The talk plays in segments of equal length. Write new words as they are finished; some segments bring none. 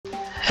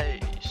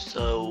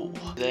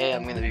Today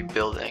I'm going to be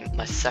building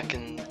my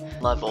second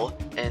level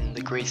in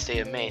the Great State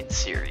of Maine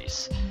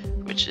series,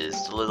 which is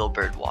the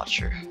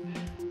TheLittleBirdwatcher.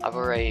 I've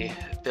already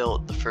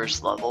built the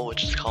first level,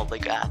 which is called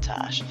Lake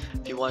Atash.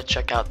 If you want to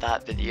check out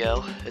that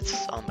video,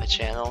 it's on my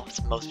channel. It's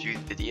the most viewed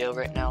video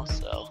right now,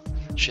 so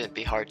it shouldn't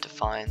be hard to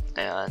find.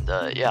 And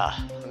yeah,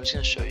 I'm just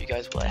going to show you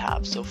guys what I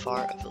have so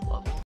far of the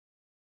level.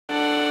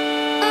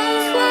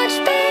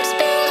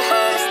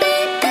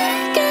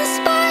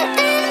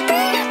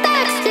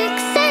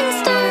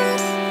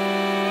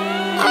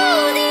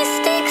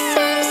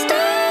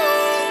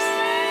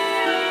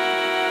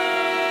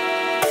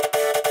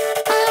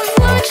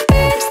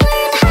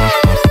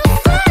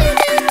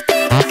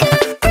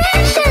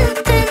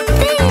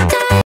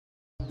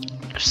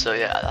 So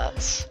yeah,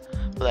 that's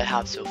what I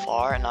have so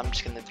far, and I'm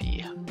just gonna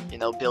be,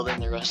 building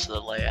the rest of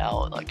the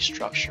layout, like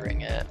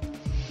structuring it.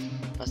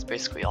 That's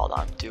basically all that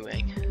I'm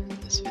doing in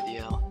this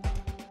video.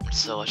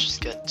 So let's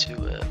just get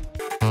to it.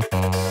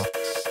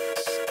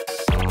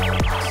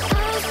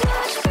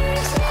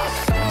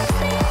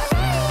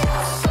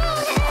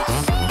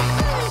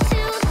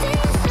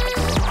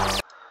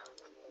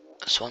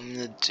 So what I'm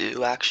gonna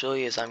do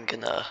actually is I'm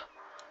gonna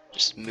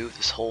just move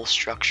this whole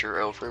structure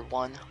over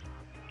one.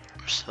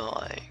 So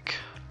like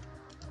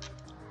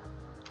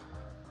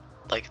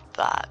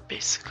that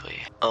basically.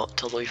 Oh,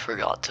 totally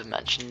forgot to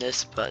mention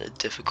this, but the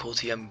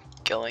difficulty I'm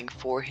going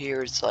for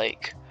here is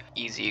like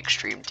easy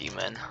extreme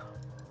demon,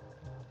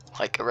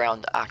 like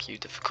around ACU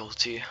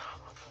difficulty.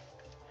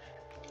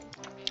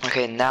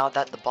 Okay, now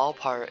that the ball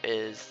part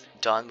is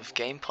done with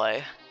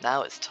gameplay,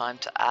 now it's time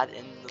to add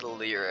in the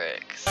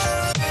lyrics.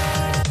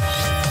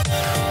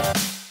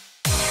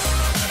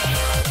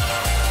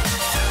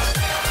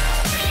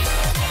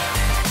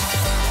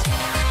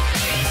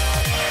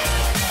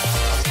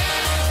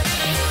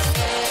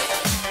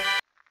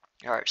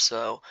 Alright,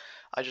 so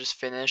I just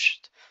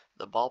finished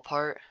the ball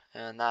part,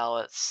 and now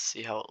let's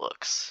see how it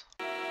looks.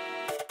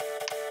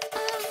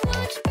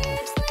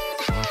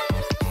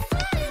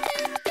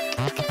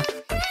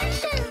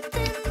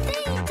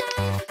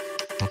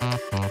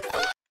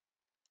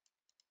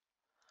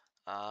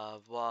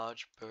 I've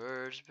watched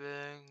birds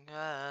sing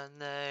and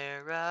they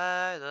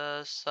write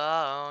a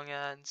song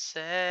and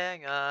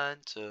sing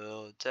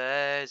until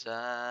day's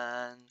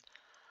end.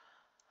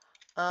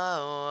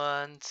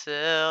 Oh,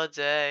 until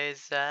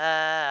day's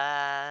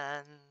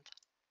end.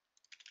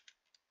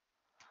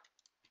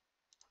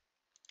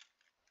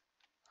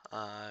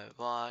 I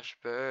watch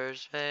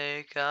birds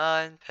make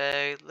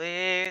unpaid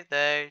leave,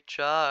 they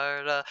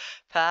chart a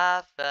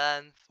path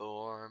and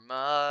form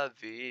a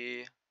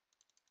V.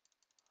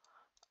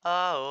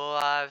 Oh,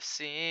 I've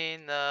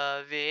seen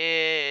the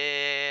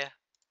V.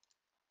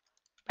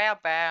 Bow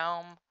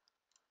bow,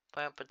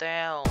 bow bow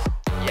down.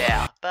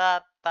 Yeah,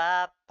 ba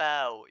ba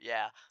bow,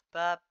 yeah.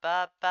 Ba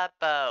ba ba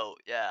bow,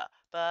 yeah.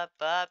 Ba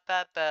ba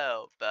ba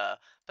bow, ba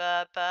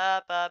ba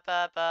ba ba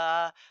ba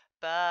ba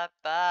ba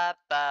ba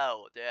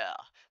bow, yeah.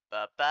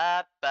 Ba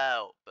ba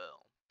bow, boom.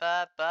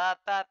 Ba ba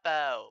ba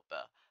bow,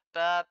 ba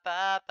ba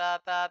ba ba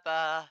ba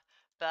ba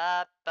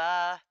ba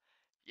ba.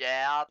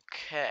 Yeah.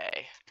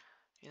 Okay.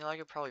 I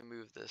could probably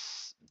move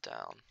this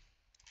down,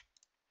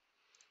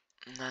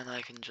 and then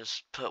I can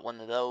just put one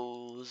of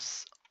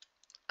those,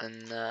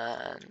 and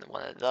then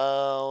one of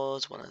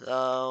those, one of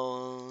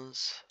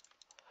those.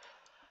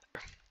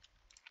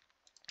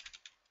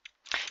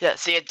 Yeah,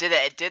 see, it did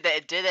it,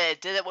 it did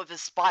it with a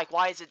spike.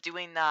 Why is it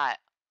doing that?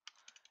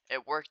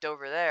 It worked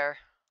over there.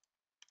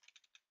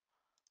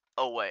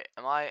 Oh wait,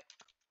 I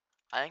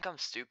think I'm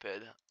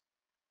stupid.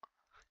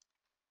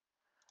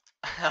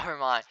 Never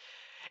mind.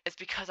 It's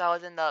because I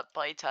was in the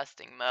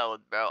playtesting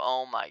mode, bro.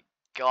 Oh my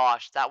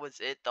gosh, that was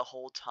it the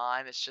whole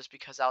time. It's just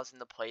because I was in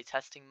the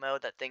playtesting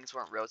mode that things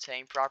weren't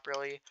rotating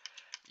properly.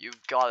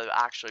 You've got to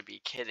actually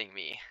be kidding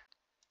me.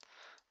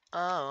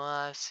 Oh,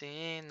 I've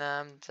seen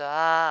them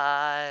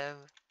dive.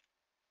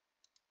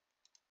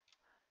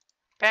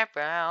 Bam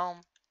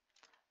bam.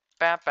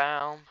 Bam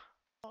bam.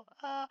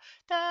 Da,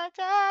 da,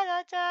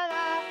 da, da,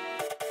 da.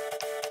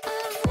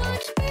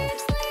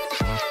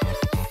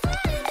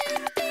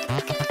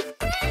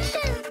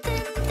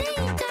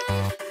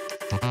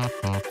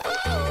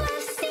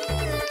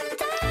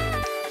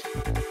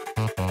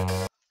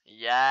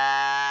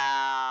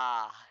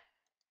 Yeah.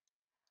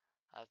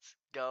 Let's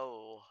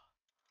go.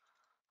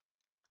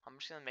 I'm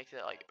just gonna make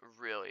it like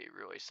really,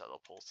 really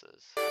subtle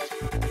pulses. No,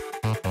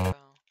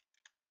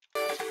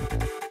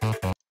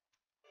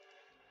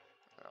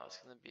 it's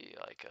gonna be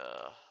like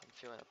I'm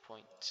feeling a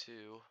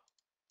 0.2.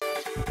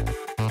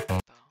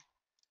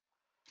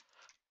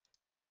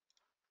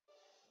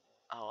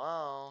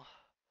 Hello.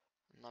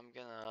 And I'm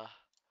gonna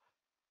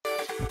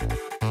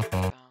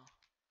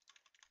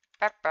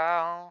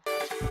Peppo.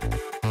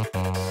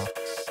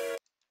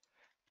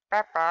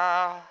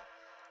 Peppo.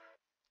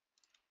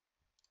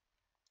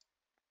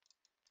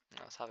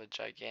 Let's have a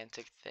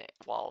gigantic thing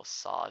wall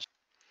massage.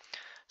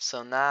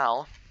 So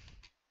now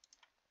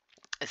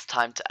it's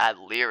time to add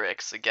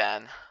lyrics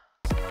again.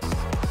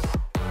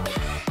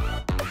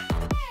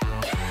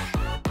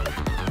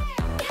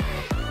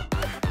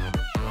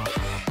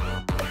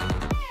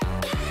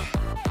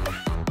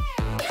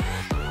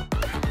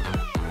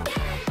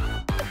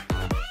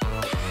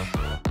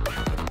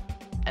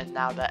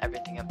 now that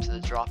everything up to the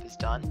drop is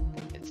done,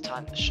 it's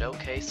time to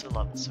showcase the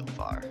level so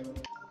far.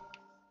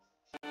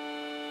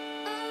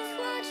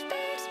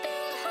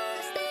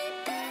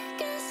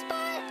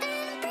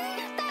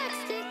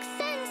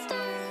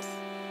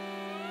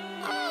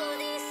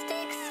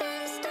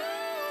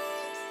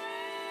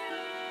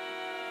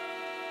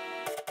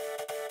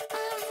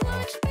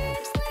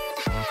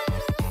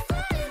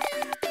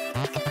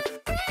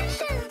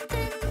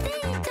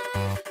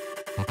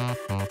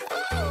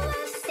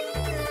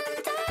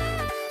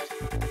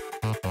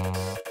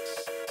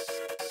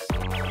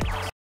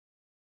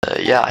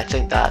 Yeah, I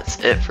think that's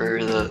it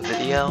for the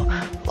video.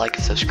 Like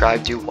and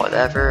subscribe, do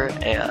whatever,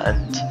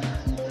 and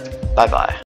bye bye.